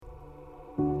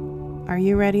Are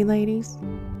you ready, ladies?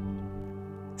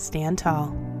 Stand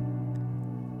tall.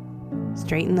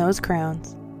 Straighten those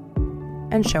crowns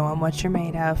and show them what you're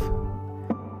made of.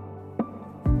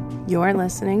 You're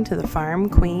listening to the Farm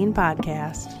Queen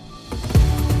Podcast.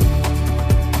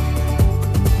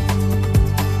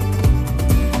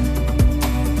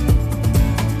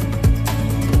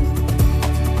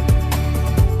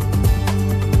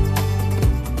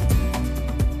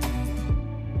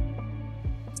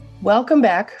 Welcome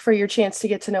back for your chance to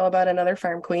get to know about another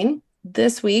farm queen.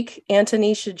 This week,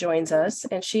 Antonisha joins us,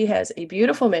 and she has a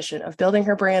beautiful mission of building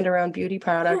her brand around beauty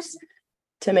products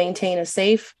to maintain a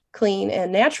safe, clean,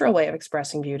 and natural way of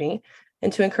expressing beauty,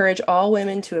 and to encourage all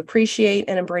women to appreciate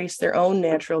and embrace their own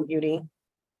natural beauty,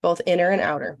 both inner and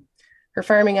outer. Her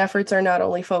farming efforts are not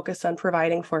only focused on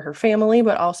providing for her family,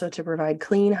 but also to provide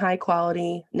clean,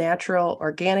 high-quality, natural,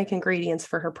 organic ingredients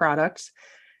for her products.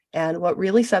 And what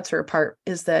really sets her apart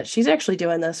is that she's actually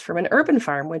doing this from an urban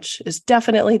farm, which is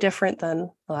definitely different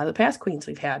than a lot of the past queens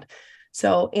we've had.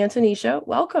 So, Antonisha,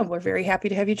 welcome. We're very happy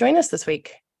to have you join us this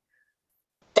week.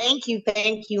 Thank you.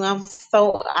 I'm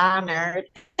so honored.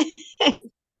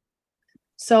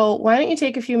 So why don't you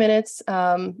take a few minutes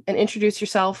and introduce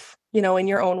yourself, in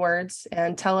your own words,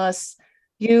 and tell us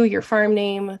your farm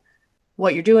name,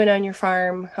 what you're doing on your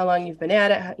farm, how long you've been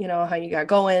at it, how you got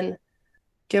going.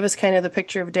 Give us kind of the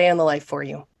picture of a day in the life for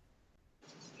you.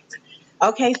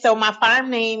 Okay, so my farm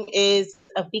name is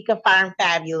Afica Farm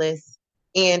Fabulous.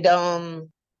 And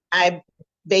I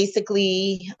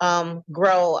basically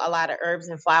grow a lot of herbs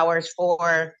and flowers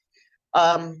for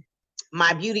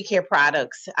my beauty care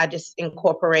products. I just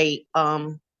incorporate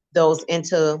those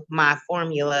into my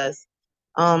formulas.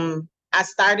 I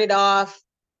started off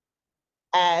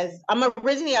I'm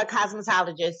originally a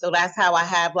cosmetologist, so that's how I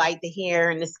have like the hair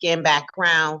and the skin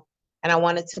background. And I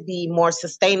wanted to be more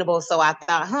sustainable. So I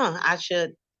thought, I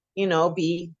should,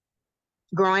 be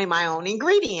growing my own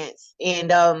ingredients.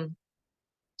 And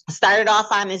started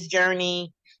off on this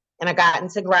journey, and I got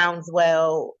into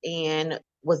groundswell and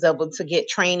was able to get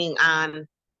training on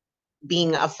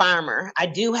being a farmer. I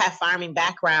do have farming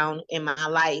background in my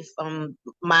life.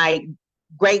 My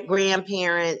great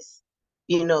grandparents,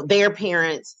 their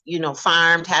parents,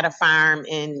 farmed, had a farm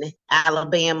in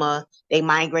Alabama. They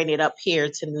migrated up here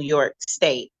to New York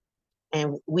State.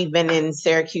 And we've been in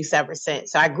Syracuse ever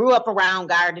since. So I grew up around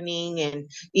gardening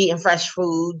and eating fresh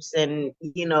foods, and,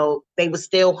 they would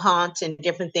still hunt and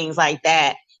different things like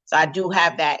that. So I do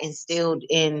have that instilled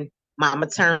in my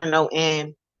maternal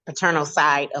and paternal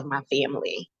side of my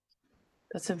family.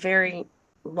 That's a very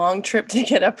long trip to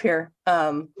get up here.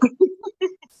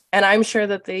 And I'm sure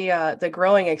that the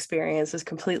growing experience is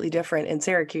completely different in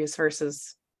Syracuse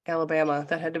versus Alabama.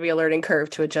 That had to be a learning curve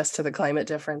to adjust to the climate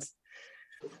difference.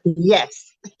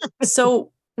 Yes.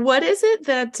 So what is it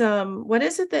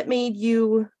that made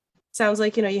you, sounds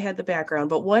like, you had the background,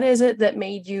 but what is it that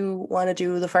made you want to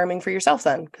do the farming for yourself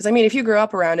then? Because if you grew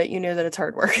up around it, you knew that it's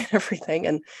hard work and everything.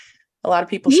 And a lot of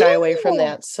people shy away from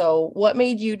that. So what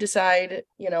made you decide,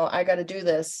 I got to do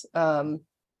this,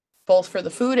 both for the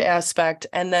food aspect,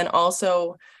 and then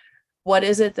also what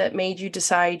is it that made you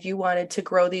decide you wanted to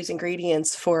grow these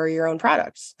ingredients for your own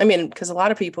products? Because a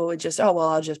lot of people would just,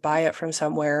 I'll just buy it from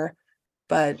somewhere.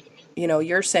 But,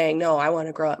 you're saying, no, I want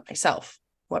to grow it myself.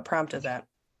 What prompted that?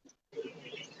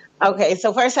 Okay,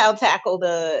 so first I'll tackle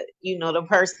the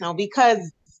personal,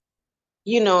 because,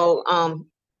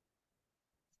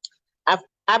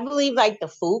 I believe like the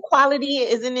food quality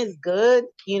isn't as good.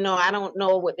 I don't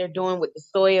know what they're doing with the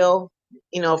soil,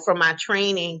 from my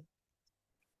training.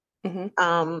 Mm-hmm.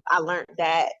 I learned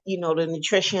that, the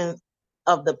nutrition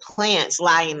of the plants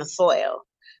lie in the soil.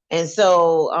 And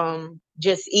so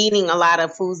just eating a lot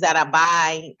of foods that I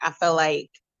buy, I feel like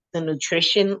the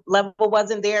nutrition level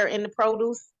wasn't there in the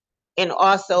produce. And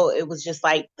also it was just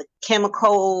like the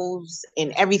chemicals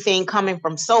and everything coming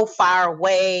from so far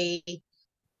away.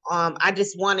 I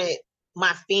just wanted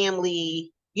my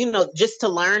family, just to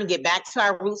learn, get back to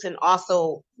our roots, and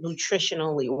also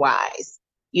nutritionally wise,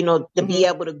 to be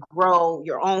able to grow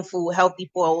your own food, healthy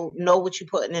food, know what you're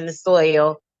putting in the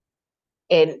soil,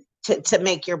 and to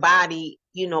make your body,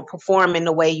 perform in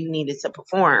the way you need it to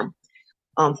perform.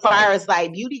 Far as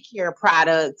like beauty care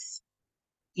products,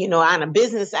 on a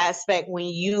business aspect, when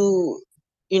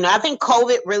I think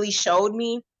COVID really showed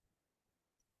me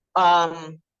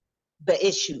the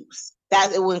issues.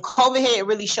 That when COVID hit, it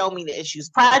really showed me the issues.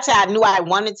 Prior to, I knew I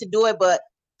wanted to do it, but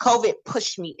COVID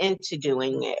pushed me into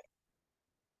doing it.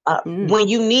 When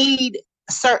you need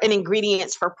certain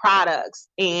ingredients for products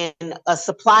and a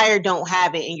supplier don't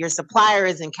have it, and your supplier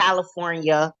is in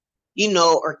California,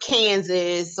 or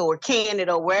Kansas or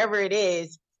Canada, wherever it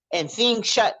is, and things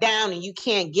shut down and you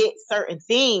can't get certain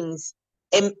things,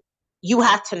 and you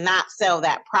have to not sell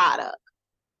that product.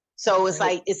 So it's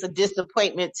Right. like it's a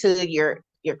disappointment to your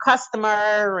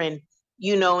customer, and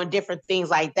and different things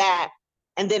like that.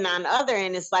 And then on the other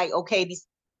end, it's like, okay,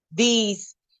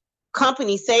 these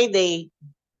companies say they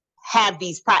have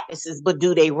these practices, but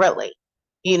do they really?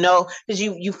 Because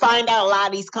you find out a lot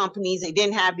of these companies, they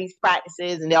didn't have these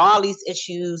practices, and there are all these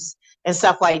issues and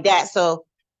stuff like that. So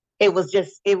it was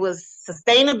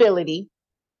sustainability,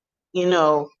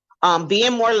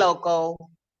 being more local,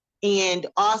 and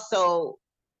also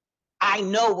I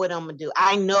know what I'm gonna do.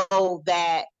 I know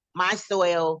that my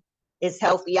soil is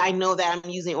healthy. I know that I'm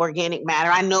using organic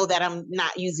matter. I know that I'm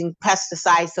not using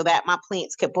pesticides so that my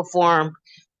plants can perform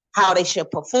how they should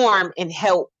perform and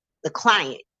help the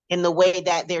client in the way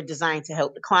that they're designed to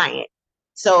help the client.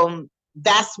 So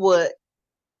that's what,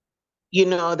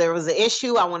 there was an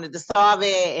issue. I wanted to solve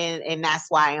it, and that's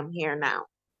why I'm here now.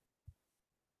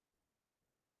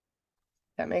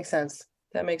 That makes sense.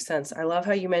 That makes sense. I love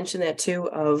how you mentioned that too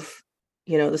of,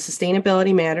 the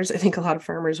sustainability matters. I think a lot of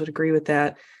farmers would agree with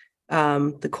that.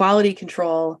 The quality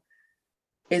control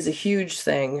is a huge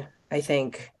thing, I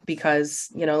think, because,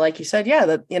 like you said, yeah,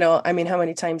 that, I mean, how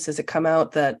many times does it come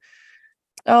out that,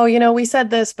 oh, we said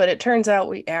this, but it turns out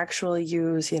we actually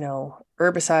use,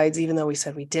 herbicides, even though we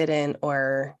said we didn't,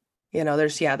 or,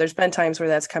 there's been times where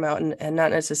that's come out and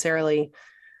not necessarily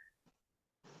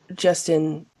just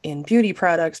in beauty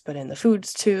products, but in the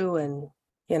foods too. And,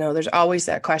 there's always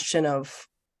that question of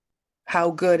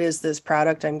how good is this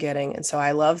product I'm getting? And so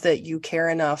I love that you care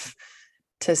enough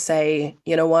to say,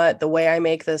 you know what, the way I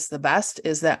make this the best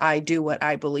is that I do what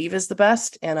I believe is the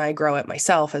best and I grow it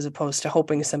myself, as opposed to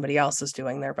hoping somebody else is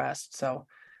doing their best. So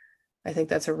I think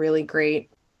that's a really great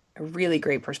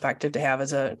perspective to have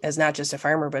as not just a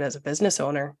farmer, but as a business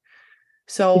owner.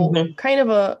 So Mm-hmm. kind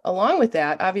of along with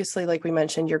that, obviously, like we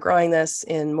mentioned, you're growing this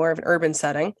in more of an urban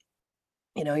setting.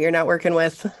 You're not working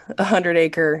with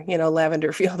 100-acre,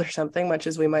 lavender field or something, much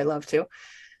as we might love to.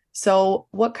 So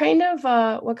what kind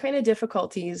of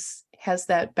difficulties has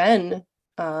that been,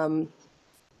 to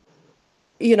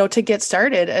get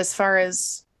started as far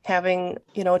as having,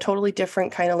 a totally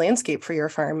different kind of landscape for your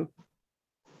farm?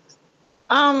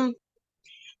 I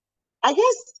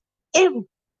guess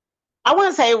I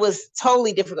want to say it was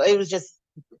totally difficult. It was just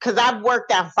because I've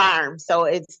worked on farms. So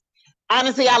it's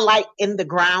honestly, I like in the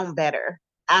ground better.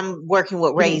 I'm working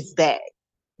with raised bed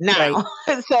Right. now.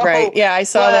 Right. So, Yeah, I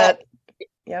saw but that.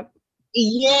 Yep.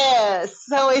 yeah,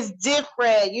 so it's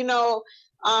different,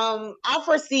 I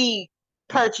foresee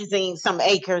purchasing some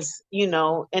acres, in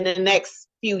the next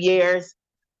few years,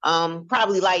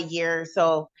 probably like a year or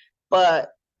so. But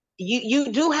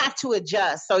you do have to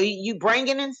adjust. So you bring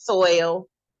it in soil,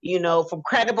 from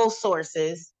credible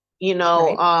sources,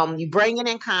 Right. you bring it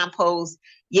in compost,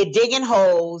 you're digging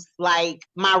holes. Like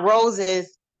my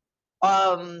roses,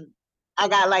 um, I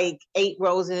got like 8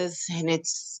 roses, and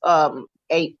it's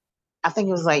eight. I think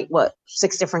it was like what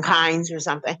 6 different kinds or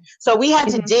something. So we had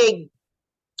to Mhm. dig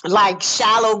like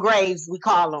shallow graves, we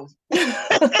call them.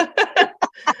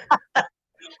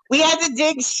 We had to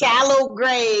dig shallow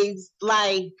graves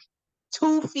like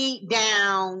 2 feet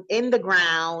down in the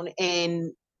ground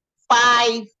and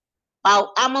five, about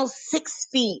almost 6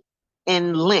 feet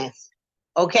in length.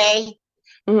 Okay,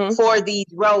 Mhm. for these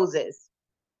roses.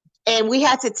 And we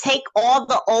had to take all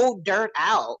the old dirt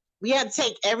out. We had to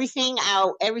take everything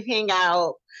out,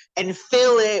 and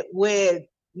fill it with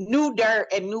new dirt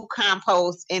and new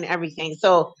compost and everything.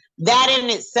 So that in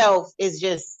itself is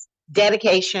just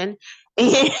dedication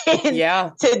and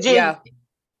Yeah. to just Yeah.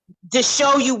 to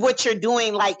show you what you're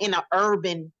doing, like in an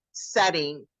urban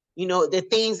setting, the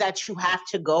things that you have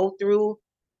to go through.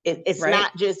 It's Right.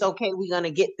 not just, okay, we're going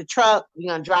to get the truck, we're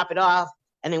going to drop it off,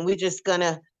 and then we're just going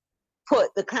to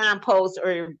put the compost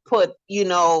or put,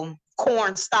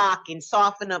 corn stock and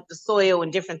soften up the soil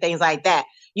and different things like that.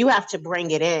 You have to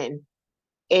bring it in.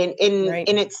 Right.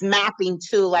 And it's mapping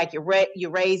too, like your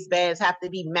raised beds have to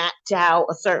be mapped out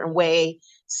a certain way,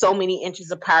 so many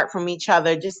inches apart from each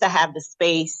other, just to have the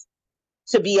space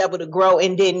to be able to grow.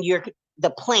 And then the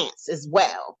plants as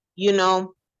well,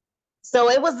 so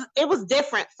it was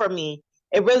different for me.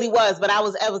 It really was, but I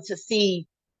was able to see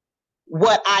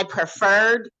what I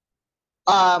preferred.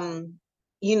 um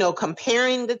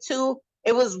Comparing the two,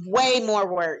 it was way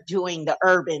more work doing the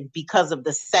urban because of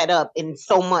the setup and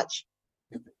so much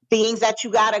things that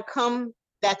you gotta come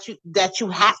that you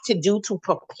have to do to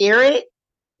prepare it,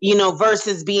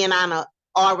 versus being on a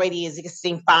already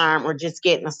existing farm, or just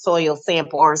getting a soil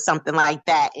sample or something like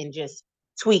that and just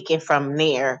tweak it from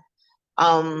there.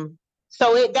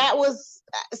 So that was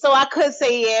so I could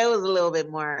say, yeah, it was a little bit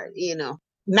more,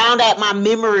 now that my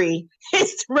memory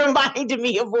is reminding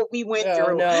me of what we went Oh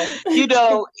through, no.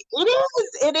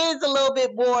 it is a little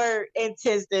bit more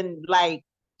intense than like,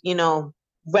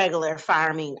 regular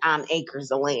farming on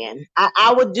acres of land.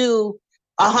 I would do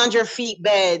 100 feet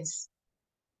beds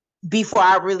before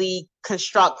I really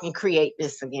construct and create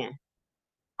this again.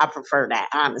 I prefer that,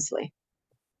 honestly.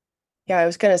 Yeah, I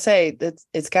was gonna say that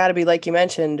it's got to be like you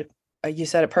mentioned. You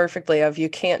said it perfectly. Of you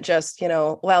can't just,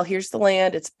 well, here's the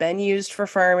land. It's been used for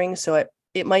farming, so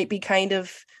it might be kind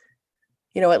of,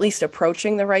 at least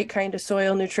approaching the right kind of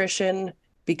soil nutrition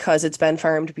because it's been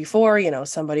farmed before.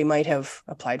 Somebody might have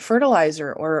applied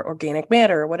fertilizer or organic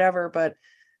matter or whatever. But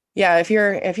yeah, if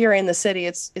you're in the city,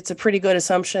 it's a pretty good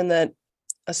assumption that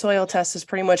a soil test is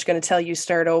pretty much going to tell you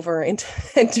start over and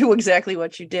do exactly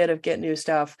what you did of get new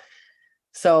stuff.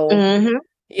 So Mm-hmm.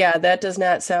 yeah, that does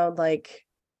not sound like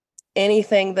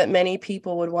anything that many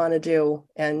people would want to do.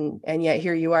 And yet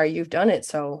here you are, you've done it.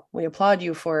 So we applaud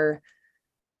you for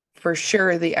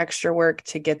sure the extra work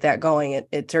to get that going.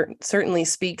 It certainly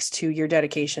speaks to your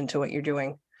dedication to what you're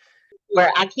doing.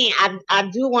 Where I can't, I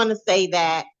do want to say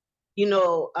that,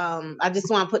 I just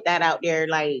want to put that out there,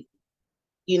 like,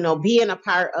 being a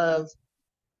part of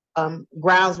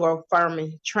groundswell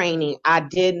farming training, I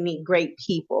did meet great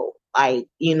people. Like,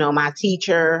 my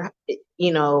teacher,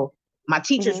 my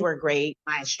teachers Mm-hmm. were great.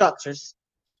 My instructors,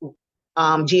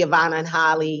 Giovanna and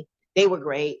Holly, they were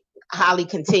great. Holly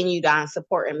continued on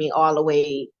supporting me all the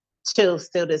way till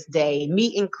still this day.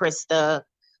 Meeting Krista,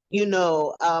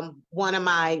 one of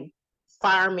my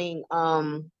farming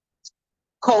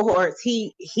cohorts,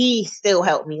 he still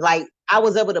helped me. Like, I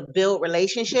was able to build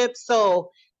relationships.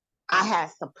 So I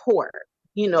had support,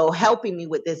 helping me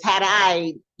with this. Had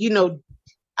I,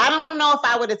 I don't know if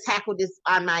I would have tackled this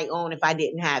on my own if I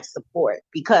didn't have support,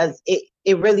 because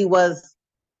it really was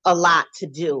a lot to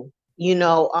do,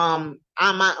 on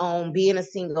my own, being a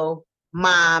single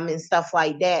mom and stuff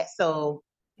like that. So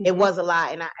it Mm-hmm. was a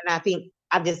lot. And I think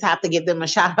I just have to give them a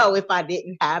shout out if I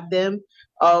didn't have them,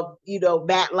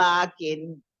 Matlock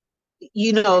and,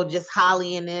 just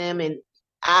Holly and them. And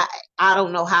I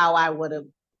don't know how I would have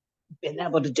been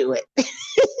able to do it.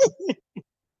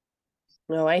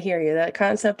 No, I hear you. That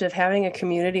concept of having a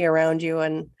community around you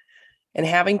and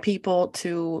having people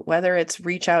to, whether it's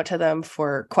reach out to them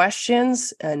for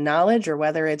questions and knowledge, or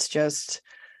whether it's just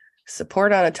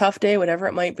support on a tough day, whatever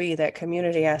it might be, that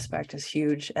community aspect is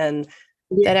huge. And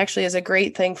Yeah. that actually is a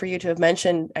great thing for you to have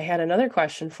mentioned. I had another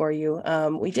question for you.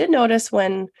 We did notice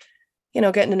when,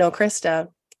 getting to know Krista,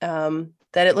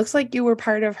 that it looks like you were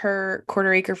part of her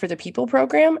Quarter Acre for the People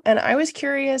program. And I was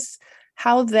curious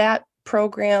how that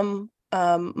program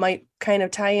might kind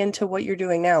of tie into what you're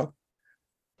doing now.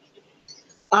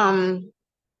 Um,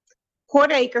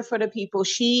 Quarter Acre for the People,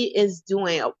 she is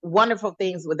doing wonderful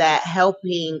things with that,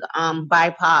 helping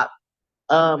BIPOC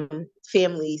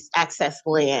families access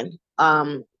land.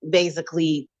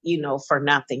 Basically, for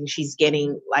nothing. She's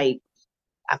getting, like,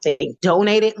 I think,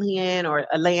 donated land or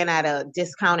a land at a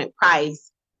discounted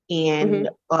price, and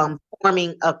Mm-hmm.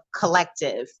 forming a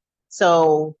collective.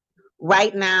 So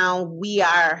right now we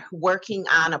are working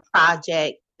on a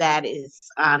project that is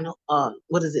on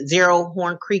what is it, Zero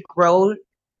Horn Creek Road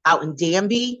out in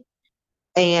Danby,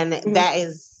 and Mm-hmm. that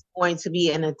is going to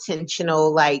be an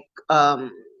intentional, like,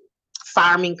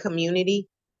 farming community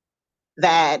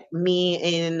that me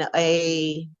and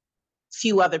a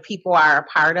few other people are a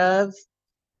part of.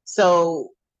 So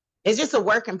it's just a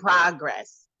work in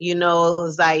progress.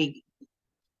 It's like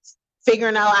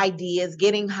figuring out ideas,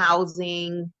 getting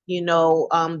housing,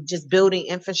 just building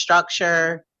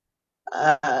infrastructure,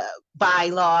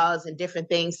 bylaws and different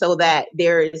things, so that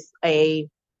there is a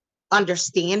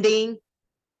understanding,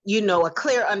 a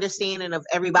clear understanding of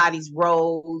everybody's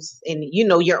roles and,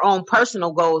 your own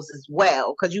personal goals as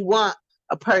well. Because you want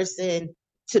a person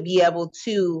to be able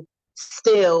to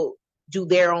still do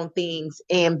their own things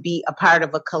and be a part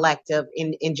of a collective,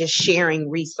 and just sharing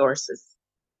resources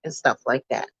and stuff like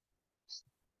that.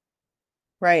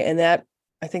 Right. And that,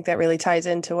 I think that really ties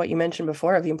into what you mentioned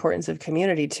before of the importance of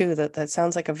community too. That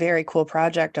sounds like a very cool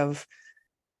project of,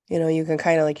 you can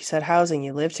kind of, like you said, housing,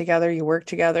 you live together, you work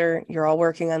together, you're all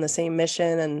working on the same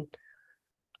mission. And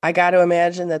I got to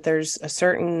imagine that there's a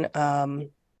certain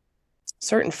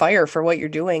fire for what you're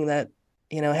doing that,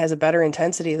 has a better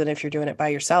intensity than if you're doing it by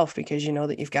yourself, because you know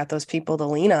that you've got those people to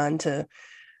lean on to,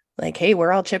 like, hey,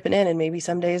 we're all chipping in, and maybe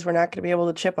some days we're not going to be able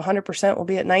to chip 100%, we'll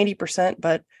be at 90%,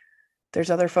 but there's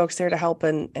other folks there to help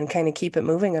and kind of keep it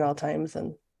moving at all times.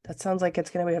 And that sounds like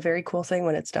it's going to be a very cool thing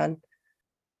when it's done.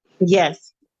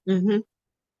 Yes. Mm-hmm.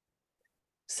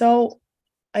 So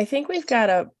I think we've got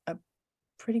a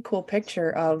pretty cool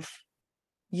picture of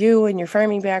you and your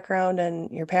farming background and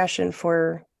your passion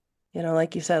for,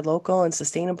 like you said, local and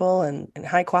sustainable and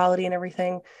high quality and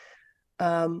everything.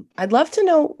 I'd love to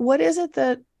know, what is it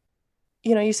that,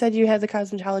 you said you had the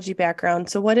cosmetology background.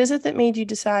 So what is it that made you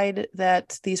decide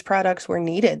that these products were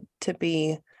needed to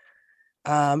be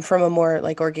from a more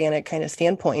like organic kind of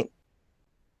standpoint?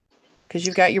 Because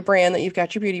you've got your brand, that you've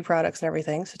got your beauty products and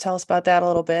everything. So tell us about that a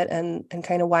little bit, and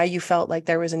kind of why you felt like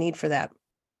there was a need for that.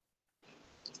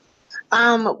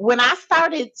 When I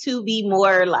started to be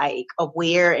more like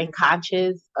aware and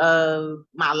conscious of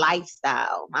my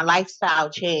lifestyle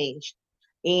changed.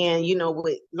 And,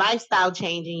 with lifestyle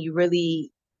changing, you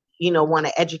really, want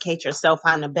to educate yourself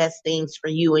on the best things for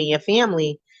you and your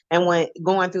family. And when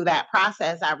going through that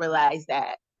process, I realized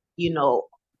that,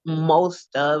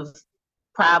 most of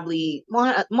probably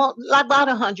like about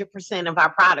 100% of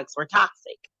our products were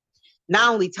toxic.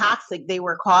 Not only toxic, they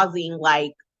were causing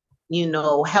like,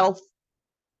 health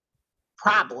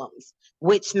problems,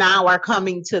 which now are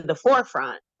coming to the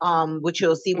forefront, which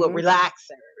you'll see with Mm-hmm.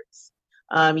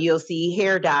 relaxers. You'll see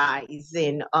hair dyes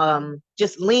and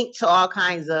just linked to all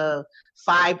kinds of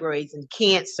fibroids and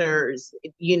cancers,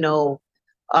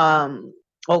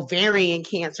 ovarian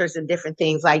cancers and different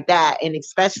things like that. And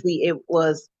especially it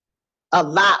was a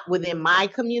lot within my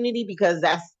community because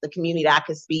that's the community I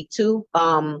could speak to.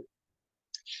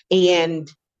 And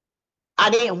I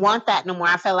didn't want that no more.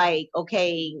 I felt like,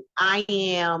 okay, I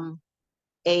am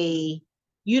a,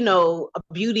 a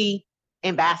beauty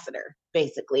ambassador,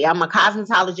 basically. I'm a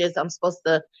cosmetologist. I'm supposed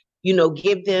to,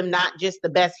 give them not just the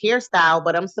best hairstyle,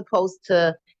 but I'm supposed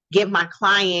to give my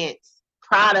clients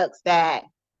products that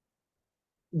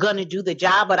gonna do the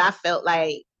job. But I felt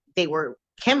like they were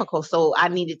chemical. So I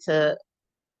needed to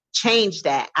change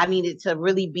that. I needed to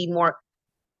really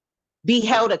be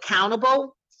held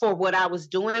accountable for what I was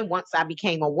doing once I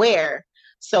became aware.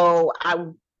 So I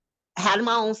had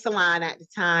my own salon at the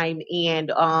time,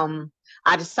 and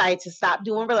I decided to stop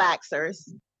doing relaxers,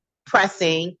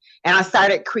 pressing, and I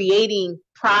started creating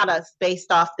products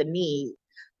based off the need.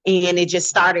 And it just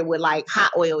started with like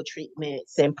hot oil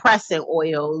treatments and pressing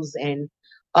oils and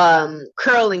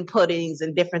curling puddings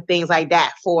and different things like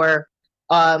that for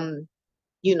um,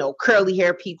 curly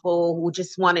hair people who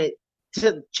just wanted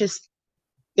to just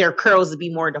their curls to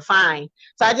be more defined.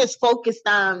 So I just focused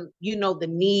on, the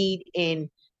need in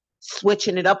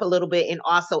switching it up a little bit and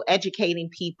also educating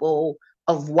people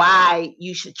of why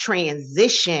you should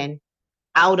transition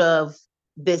out of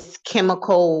this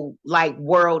chemical like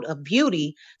world of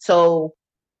beauty. So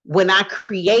when I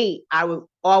create, I would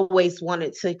always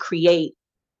wanted to create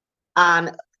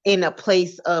on in a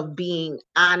place of being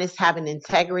honest, having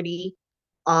integrity,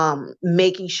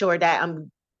 making sure that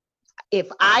if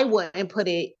I wouldn't put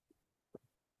it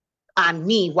on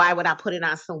me, why would I put it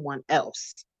on someone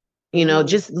else? Mm,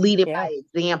 Just lead it yeah, by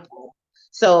example.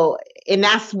 So, and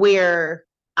that's where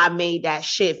I made that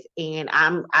shift, and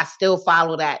I still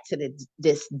follow that to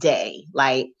this day.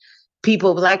 Like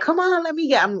people were like, "Come on, let me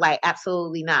get." I'm like,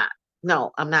 absolutely not.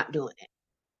 No, I'm not doing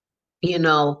it. You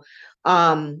know,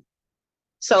 um,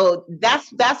 so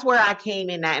that's where I came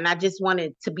in at, and I just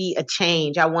wanted to be a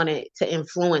change. I wanted to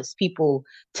influence people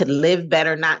to live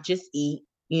better, not just eat.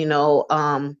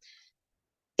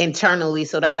 Internally.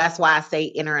 So that's why I say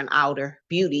inner and outer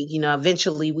beauty.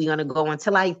 Eventually we're going to go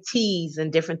into like teas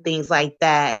and different things like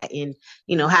that. And,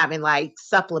 having like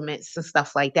supplements and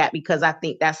stuff like that, because I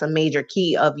think that's a major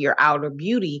key of your outer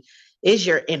beauty is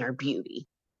your inner beauty,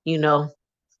 you know?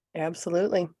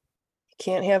 absolutely. You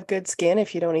can't have good skin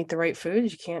if you don't eat the right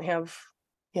foods. You can't have,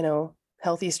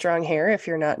 healthy, strong hair if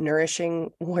you're not nourishing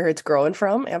where it's growing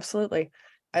from. Absolutely.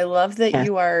 I love that Yeah.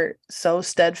 you are so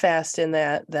steadfast in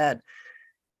that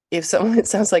if someone, it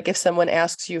sounds like if someone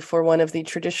asks you for one of the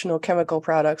traditional chemical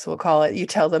products, we'll call it, you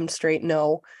tell them straight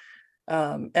no.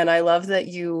 And I love that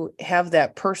you have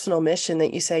that personal mission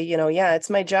that you say, yeah, it's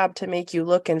my job to make you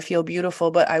look and feel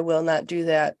beautiful, but I will not do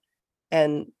that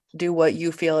and do what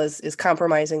you feel is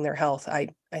compromising their health. I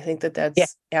think that Yeah.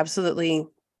 that's absolutely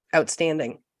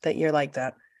outstanding that you're like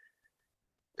that.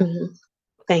 Mhm.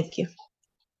 Thank you.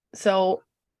 So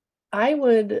I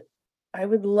would I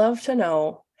would love to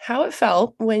know how it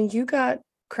felt when you got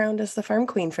crowned as the farm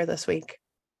queen for this week.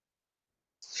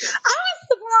 I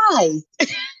was surprised.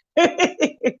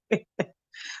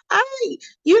 I,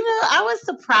 I was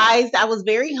surprised. I was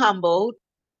very humbled,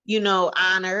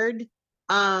 honored.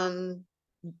 Um,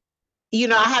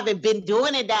 I haven't been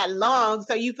doing it that long.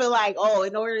 So you feel like, oh,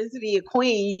 in order to be a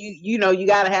queen, you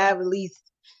got to have at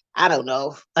least, I don't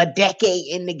know, a decade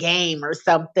in the game or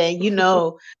something,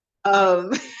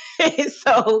 Um,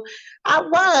 so, I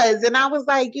was, and I was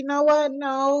like, you know what?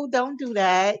 No, don't do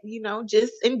that.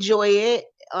 Just enjoy it.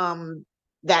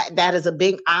 That is a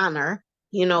big honor,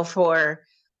 for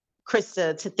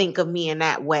Krista to think of me in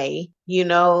that way.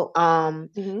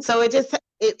 Mhm. So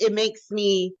it makes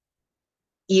me,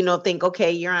 think,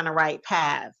 okay, you're on the right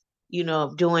path,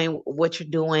 of doing what you're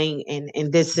doing,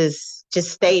 and this is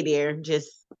just stay there,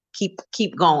 just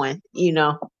keep going.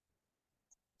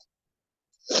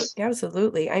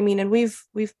 Absolutely. I mean, and we've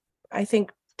I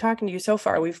think talking to you so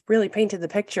far, we've really painted the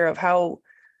picture of how,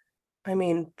 I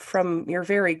mean, from your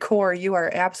very core, you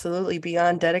are absolutely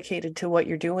beyond dedicated to what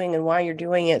you're doing and why you're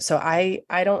doing it. So I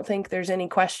don't think there's any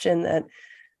question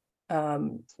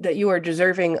that you are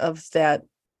deserving of that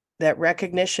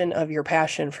recognition of your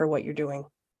passion for what you're doing.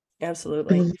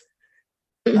 Absolutely.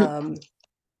 Um,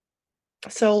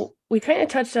 so we kind of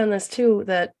touched on this too,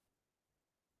 that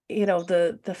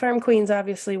the farm queens,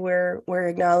 obviously we're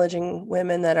acknowledging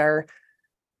women that are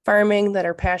farming, that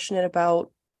are passionate about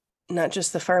not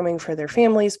just the farming for their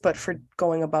families, but for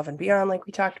going above and beyond, like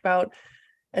we talked about.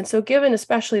 And so, given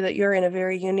especially that you're in a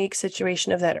very unique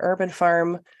situation of that urban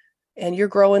farm and you're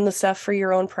growing the stuff for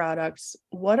your own products,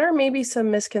 what are maybe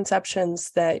some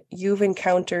misconceptions that you've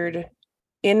encountered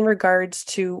in regards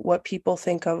to what people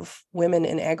think of women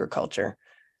in agriculture?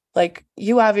 Like,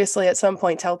 you obviously at some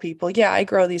point tell people, yeah, I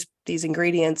grow these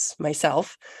ingredients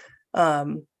myself.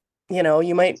 Um,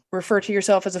 you might refer to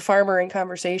yourself as a farmer in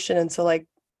conversation. And so like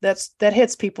that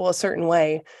hits people a certain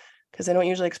way because they don't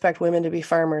usually expect women to be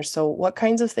farmers. So what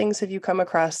kinds of things have you come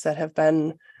across that have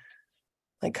been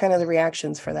like kind of the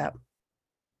reactions for that?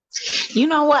 You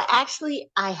know what?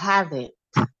 Actually, I haven't.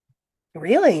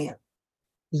 Really?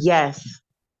 Yes,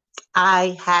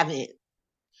 I haven't.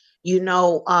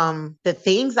 The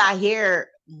things I hear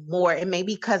more, and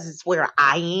maybe because it's where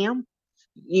I am,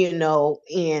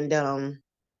 and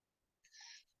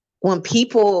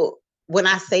when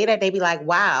I say that, they be like,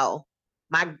 wow,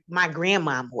 my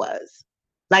grandmom was.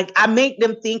 Like, I make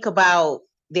them think about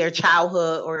their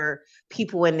childhood or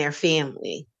people in their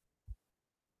family.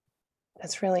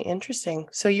 That's really interesting.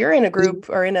 So you're in a group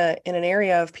or in an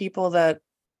area of people that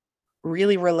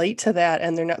really relate to that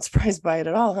and they're not surprised by it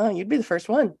at all, huh? You'd be the first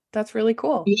one. That's really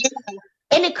cool. Yeah.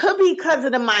 And it could be because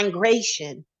of the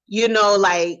migration.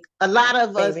 Like a lot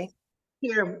of us Maybe.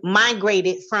 here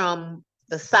migrated from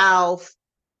the South,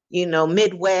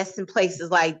 Midwest and places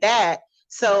like that.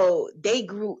 So they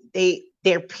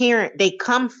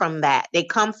come from that. They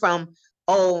come from,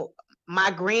 oh,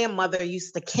 my grandmother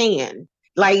used to can.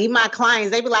 Like my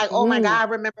clients, they be like, oh my God, Mm, I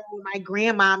remember when my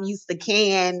grandmom used to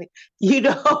can, you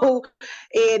know,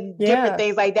 and different yeah.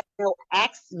 things like that. They'll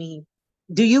ask me,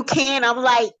 do you can? I'm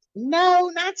like, no,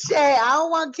 not yet. I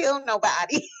don't want to kill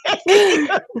nobody.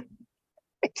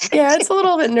 Yeah, it's a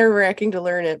little bit nerve-wracking to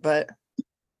learn it, but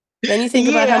then you think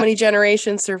about how Yeah, many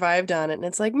generations survived on it, and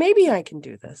it's like, maybe I can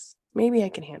do this. Maybe I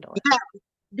can handle it. yeah,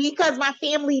 because my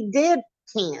family did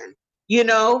can, you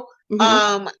know. Hmm.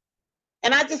 Um,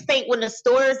 and I just think when the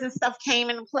stores and stuff came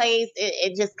into place,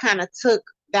 it just kind of took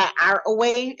that art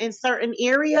away in certain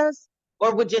areas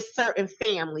or with just certain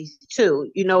families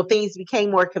too. Things became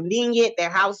more convenient.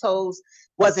 Their households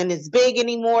wasn't as big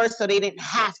anymore, so they didn't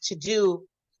have to do,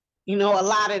 a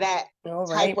lot of that All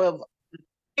type right. of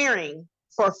caring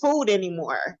for food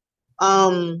anymore.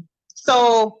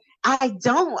 So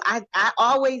I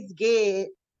always get,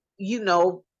 you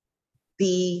know,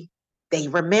 they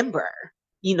remember,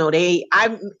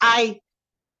 I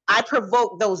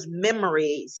provoke those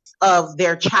memories of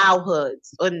their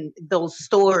childhoods and those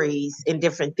stories and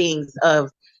different things of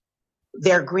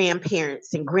their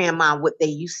grandparents and grandma, what they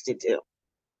used to do.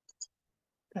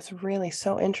 That's really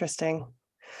so interesting.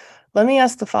 Let me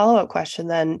ask the follow-up question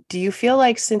then. Do you feel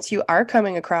like since you are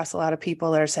coming across a lot of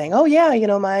people that are saying, "Oh yeah,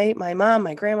 my mom,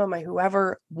 my grandma, my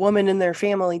whoever woman in their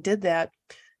family did that,"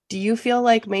 do you feel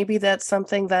like maybe that's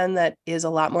something then that is a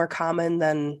lot more common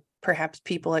than perhaps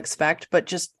people expect, but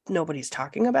just nobody's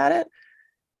talking about it?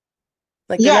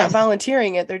 Like they're not Yes,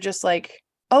 volunteering it, they're just like,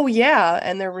 "Oh yeah,"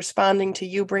 and they're responding to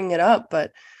you bringing it up,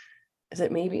 but is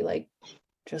it maybe like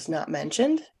just not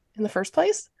mentioned in the first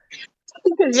place?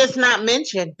 it's just not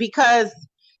mentioned because,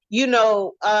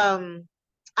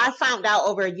 I found out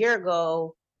over a year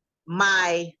ago,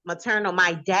 my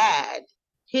dad,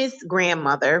 his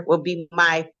grandmother will be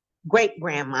my great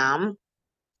grandmom.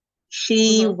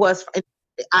 She Mhm. was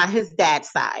on his dad's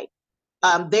side.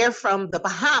 They're from the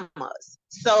Bahamas.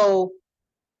 So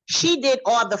she did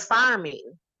all the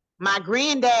farming. My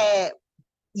granddad,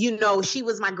 she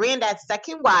was my granddad's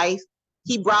second wife.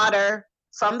 He brought her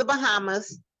from the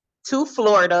Bahamas to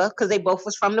Florida because they both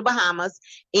was from the Bahamas,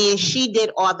 and she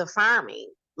did all the farming.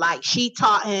 Like she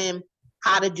taught him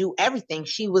how to do everything.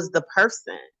 She was the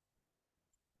person.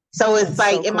 So it's That's so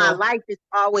like in my cool. life, it's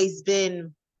always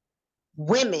been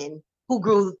women who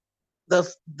grew the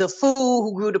food,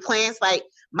 who grew the plants. Like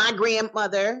my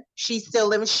grandmother, she's still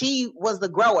living. She was the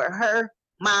grower. Her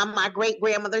mom, my great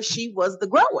grandmother, she was the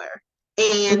grower,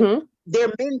 and Mm-hmm. their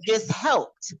men just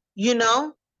helped, you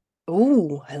know.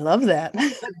 Ooh, I love that. But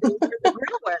they were the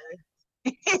growers.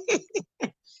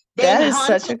 They That is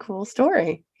such hunted, a cool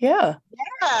story. Yeah,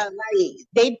 yeah,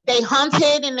 like they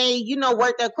hunted and they,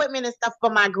 worked the equipment and stuff.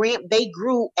 But they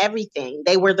grew everything.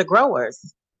 They were the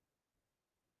growers.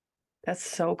 that's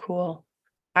so cool.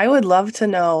 I would love to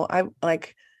know.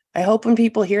 I hope when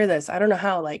people hear this, I don't know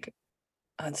how, like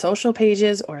on social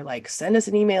pages or like send us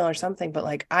an email or something, but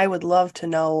like I would love to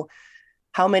know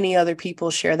how many other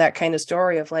people share that kind of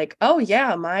story of like, oh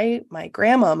yeah, my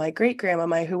grandma, my great grandma,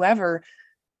 my whoever,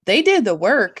 they did the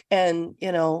work, and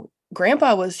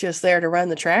grandpa was just there to run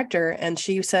the tractor, and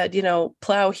she said,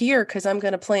 plow here because I'm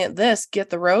going to plant this, get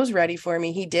the rows ready for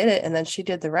me. He did it, and then she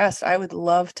did the rest. I would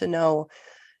love to know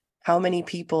how many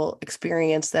people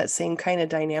experience that same kind of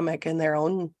dynamic in their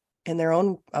own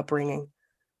upbringing.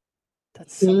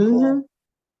 That's so Mm-hmm. cool.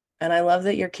 And I love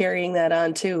that you're carrying that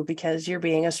on too, because you're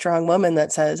being a strong woman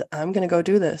that says, I'm going to go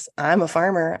do this. I'm a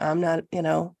farmer. I'm not,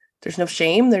 there's no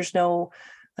shame. There's no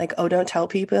like, oh, don't tell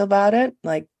people about it.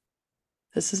 Like,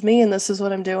 this is me and this is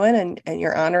what I'm doing. And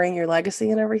you're honoring your legacy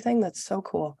and everything. That's so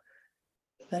cool.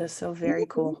 That is so very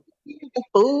cool. The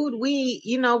food,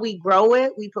 we grow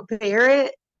it, we prepare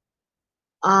it.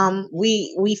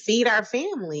 We feed our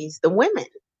families, the women.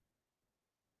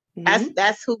 Mm-hmm.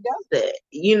 That's who does it.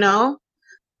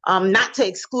 Not to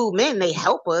exclude men, they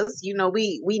help us.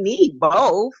 We need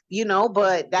both.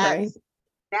 But Right.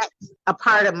 that's a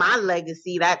part of my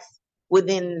legacy. That's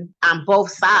within on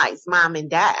both sides, mom and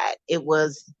dad. It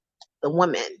was the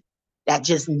women that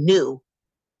just knew.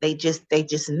 They just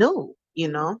knew.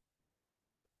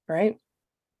 Right.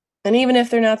 And even if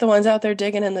they're not the ones out there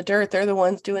digging in the dirt, they're the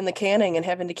ones doing the canning and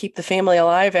having to keep the family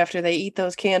alive after they eat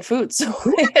those canned foods. So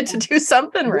they had to do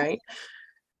something right.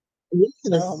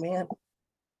 Oh Yes. man.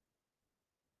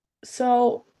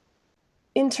 So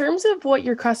in terms of what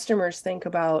your customers think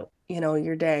about,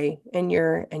 your day and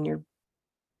your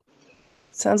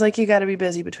sounds like you got to be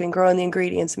busy between growing the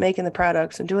ingredients, making the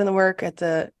products, and doing the work at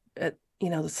the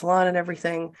salon and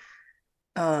everything.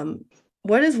 Um,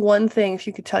 what is one thing, if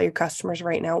you could tell your customers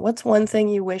right now, what's one thing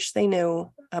you wish they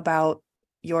knew about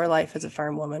your life as a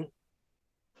farm woman?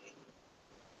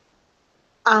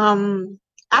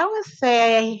 I would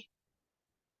say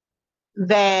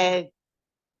that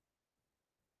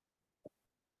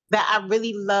I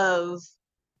really love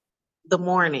the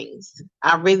mornings.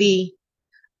 I really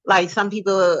like some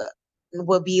people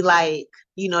would be like,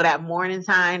 that morning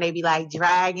time, they be like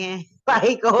dragging,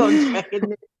 like, oh, I'm dragging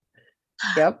this.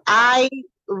 Yep. I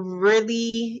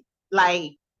really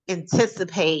like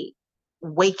anticipate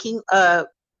waking up,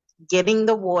 getting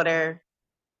the water,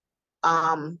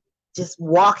 um, just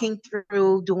walking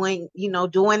through, doing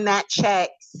that check,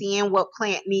 seeing what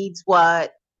plant needs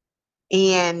what,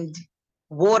 and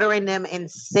watering them and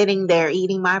sitting there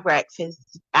eating my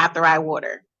breakfast after I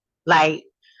water. Like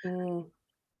Mm,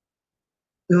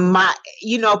 my,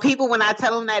 people when I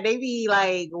tell them that they be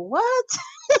like, "What?"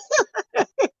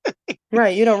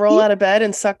 right. You don't roll You out of bed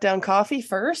and suck down coffee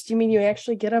first? You mean you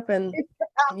actually get up and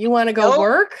you want to go know,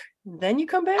 work, then you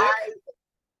come back? I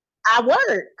I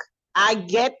work. I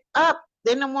get up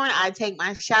in the morning. I take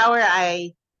my shower.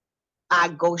 I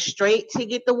go straight to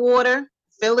get the water,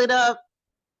 fill it up,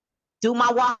 do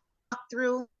my walk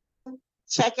through,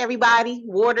 check everybody,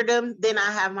 water them. Then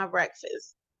I have my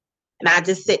breakfast, and I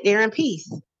just sit there in peace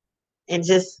and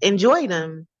just enjoy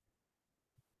them.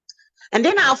 And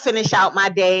then I'll finish out my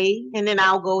day, and then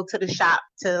I'll go to the shop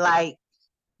to like,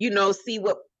 see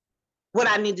what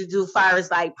I need to do as far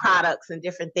as like products and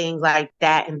different things like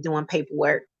that, and doing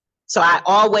paperwork. So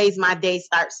my day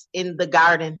starts in the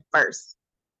garden first.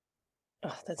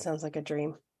 Oh, that sounds like a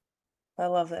dream. I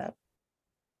love that.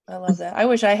 I love that. I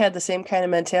wish I had the same kind of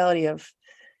mentality of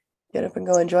get up and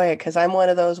go enjoy it, because I'm one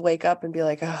of those wake up and be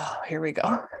like, oh, here we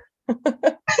go.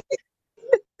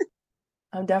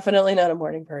 I'm definitely not a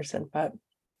morning person, but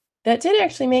that did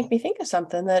actually make me think of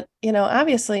something that,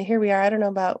 obviously here we are. I don't know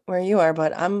about where you are,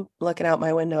 but I'm looking out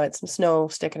my window at some snow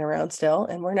sticking around still,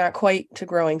 and we're not quite to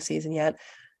growing season yet.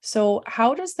 So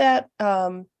how does that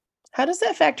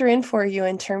factor in for you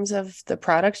in terms of the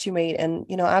products you made? And,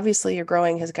 obviously your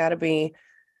growing has got to be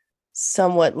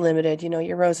somewhat limited.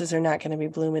 Your roses are not going to be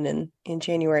blooming in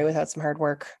January without some hard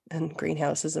work and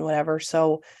greenhouses and whatever.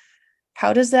 So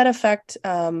how does that affect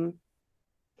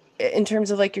in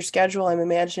terms of like your schedule, I'm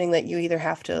imagining that you either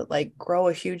have to like grow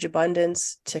a huge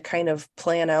abundance to kind of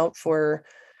plan out for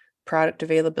product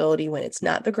availability when it's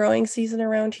not the growing season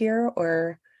around here,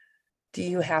 or do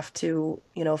you have to,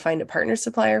 find a partner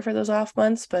supplier for those off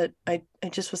months? But I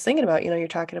just was thinking about, you're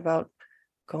talking about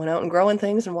going out and growing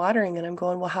things and watering, and I'm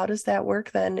going, well, how does that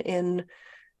work then in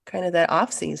kind of that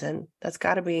off season? That's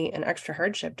got to be an extra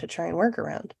hardship to try and work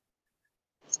around.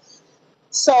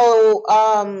 So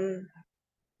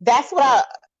that's what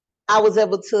I was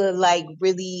able to like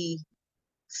really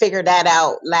figure that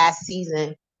out last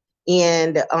season,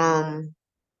 and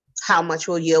how much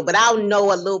will yield. But I'll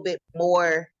know a little bit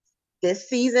more this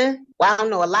season. Well, I'll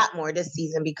know a lot more this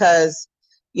season because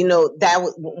that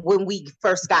was when we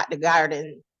first got the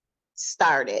garden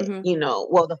started.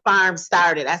 Mm-hmm. Well, the farm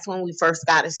started. That's when we first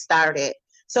got it started.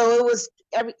 So it was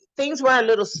things were a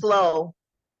little slow.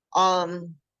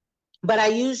 But I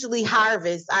usually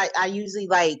harvest. I usually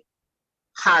like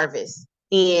harvest,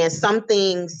 and some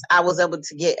things I was able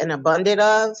to get an abundance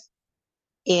of,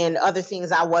 and other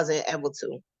things I wasn't able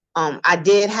to. I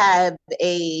did have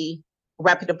a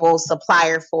reputable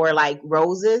supplier for like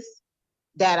roses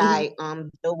that Mm-hmm. I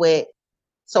deal with.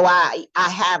 So I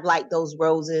have like those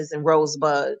roses and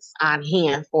rosebuds on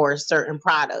hand for certain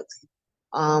products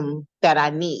that I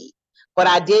need. But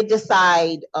I did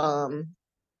decide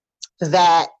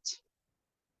that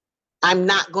I'm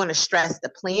not going to stress the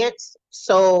plants.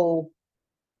 So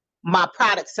my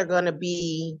products are going to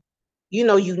be,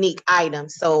 unique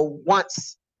items. So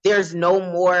once there's no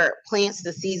more plants,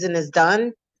 the season is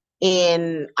done,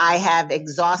 and I have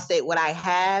exhausted what I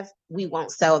have, we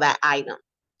won't sell that item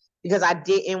because I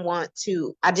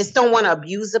just don't want to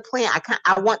abuse the plant.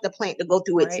 I want the plant to go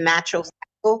through its Right. natural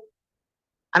cycle.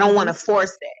 I don't want Mm-hmm. to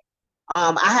force it.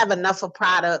 I have enough of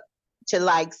product to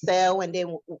like sell, and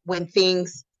then when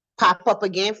things pop up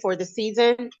again for the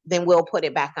season, then we'll put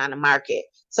it back on the market.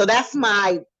 So that's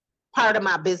my part of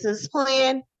my business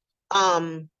plan,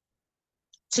 um,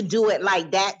 to do it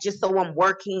like that, just so I'm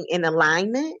working in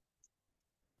alignment,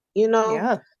 you know.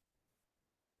 Yeah.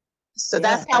 So Yeah.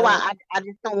 that's how I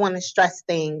just don't want to stress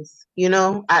things,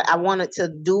 I want it to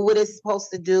do what it's supposed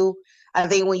to do. I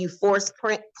think when you force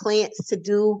plants to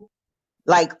do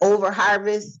like over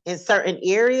harvest in certain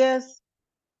areas,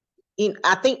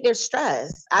 I think there's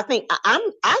stress. I think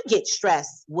I get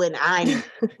stressed when I'm Yep.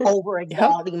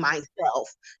 overexerting myself,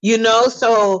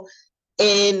 So,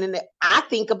 and I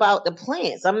think about the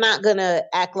plants. I'm not gonna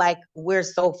act like we're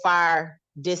so far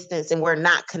distance and we're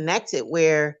not connected.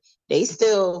 Where they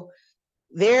still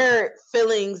their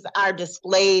feelings are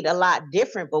displayed a lot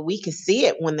different, but we can see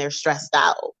it when they're stressed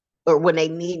out or when they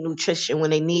need nutrition,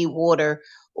 when they need water,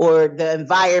 or the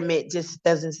environment just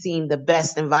doesn't seem the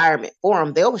best environment for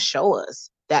them. They'll show us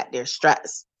that they're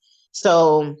stressed.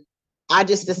 So I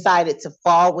just decided to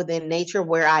fall within nature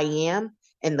where I am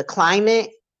in the climate.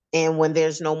 And when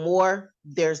there's no more,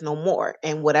 there's no more.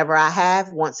 And whatever I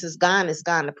have, once it's gone, it's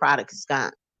gone. The product is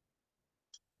gone.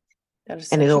 That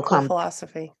is And such a it'll cool come.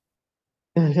 philosophy.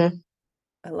 Mm-hmm.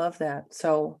 I love that.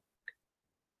 So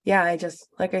yeah,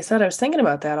 like I said, I was thinking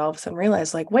about that all of a sudden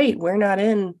realized like, wait, we're not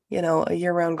in, a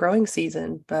year-round growing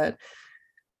season, but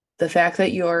the fact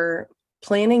that you're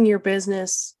planning your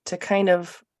business to kind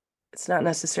of, it's not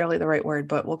necessarily the right word,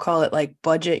 but we'll call it like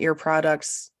budget your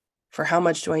products for how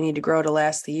much do I need to grow to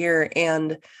last the year.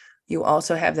 And you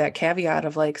also have that caveat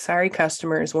of like, sorry,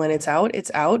 customers, when it's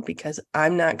out because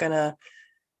I'm not gonna,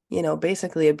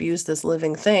 basically abuse this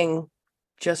living thing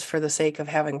just for the sake of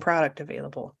having product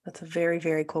available. That's a very,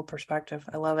 very cool perspective.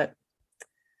 I love it.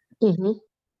 Mm-hmm.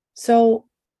 So,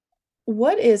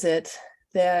 what is it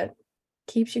that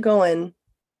keeps you going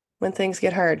when things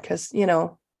get hard? Because,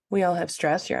 we all have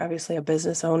stress. You're obviously a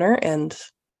business owner and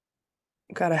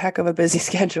got a heck of a busy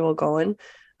schedule going,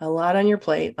 a lot on your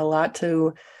plate, a lot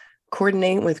to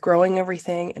coordinate with growing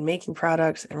everything and making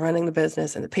products and running the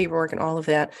business and the paperwork and all of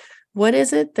that. What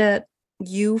is it that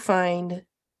you find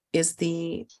is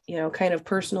the, kind of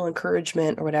personal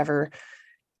encouragement or whatever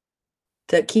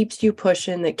that keeps you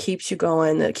pushing, that keeps you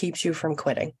going, that keeps you from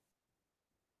quitting?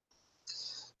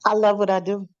 I love what I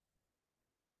do.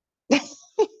 I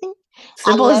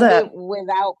Simple as love it that.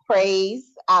 without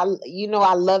praise. I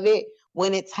love it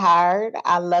when it's hard.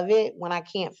 I love it when I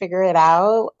can't figure it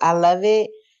out. I love it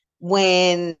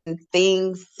when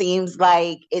things seems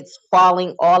like it's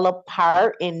falling all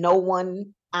apart and no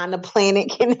one on the planet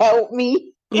can help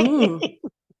me. Mm,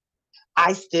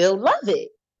 I still love it.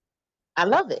 I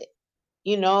love it.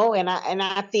 And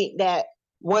I think that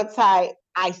once I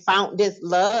found this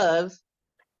love,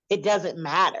 it doesn't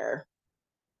matter.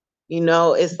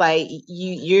 It's like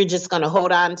you're just gonna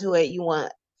hold on to it. You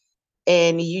want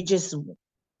and you just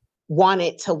want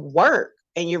it to work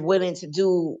and you're willing to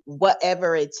do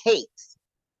whatever it takes,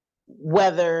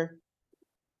 whether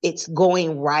it's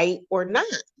going right or not.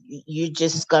 You're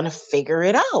just going to figure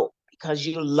it out because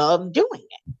you love doing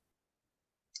it.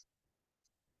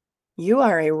 You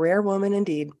are a rare woman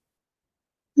indeed.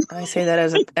 I say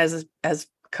that as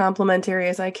complimentary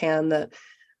as I can, that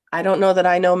I don't know that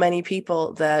I know many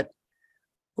people that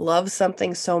love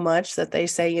something so much that they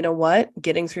say, you know what,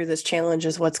 getting through this challenge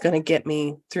is what's going to get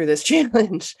me through this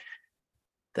challenge.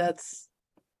 That's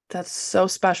so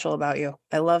special about you.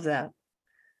 I love that.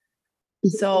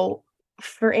 So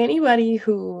for anybody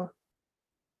who,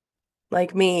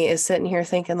 like me, is sitting here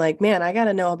thinking like, man, I got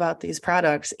to know about these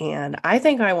products and I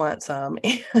think I want some.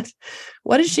 And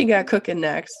what does she got cooking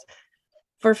next?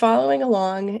 For following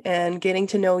along and getting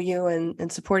to know you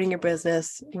and supporting your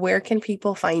business, where can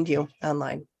people find you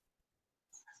online?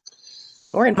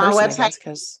 Or in person, I guess,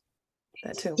 because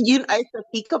that too. It's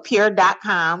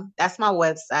aficapure.com. That's my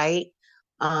website.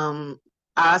 I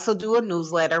also do a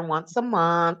newsletter once a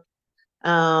month.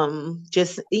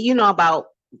 Just, about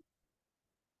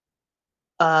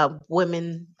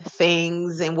women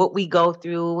things and what we go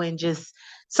through and just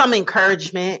some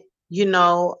encouragement,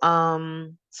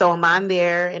 so I'm on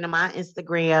there and I'm on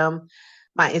Instagram.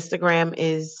 My Instagram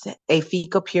is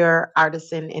Afica Pure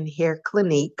Artisan and Hair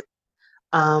Clinique.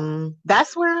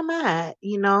 That's where I'm at.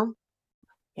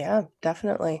 Yeah,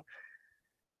 definitely.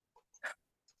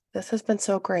 This has been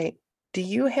so great. Do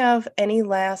you have any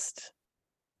last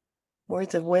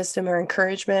words of wisdom or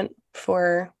encouragement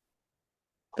for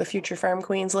the future farm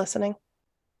queens listening?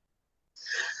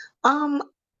 I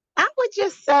would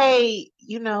just say,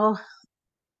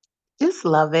 just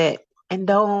love it and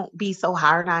don't be so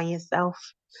hard on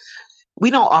yourself.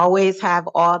 We don't always have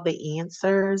all the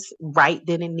answers right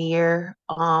then and there.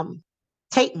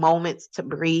 Take moments to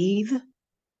breathe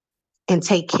and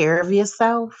take care of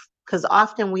yourself, because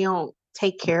often we don't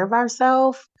take care of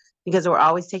ourselves because we're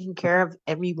always taking care of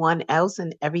everyone else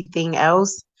and everything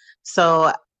else.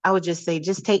 So I would just say,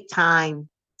 just take time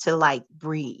to like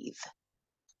breathe,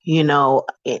 and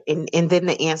then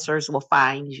the answers will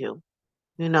find you.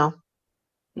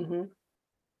 Mm-hmm.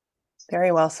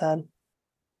 Very well said.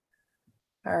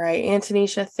 All right,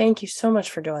 Antonisha, thank you so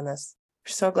much for doing this.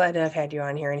 We're so glad to have had you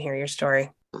on here and hear your story.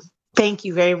 Thank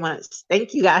you very much.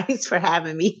 Thank you guys for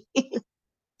having me.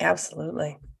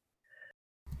 Absolutely.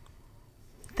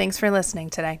 Thanks for listening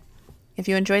today. If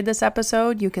you enjoyed this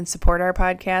episode, you can support our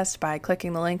podcast by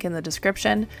clicking the link in the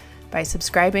description, by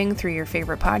subscribing through your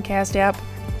favorite podcast app,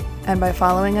 and by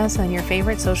following us on your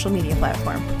favorite social media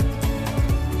platform.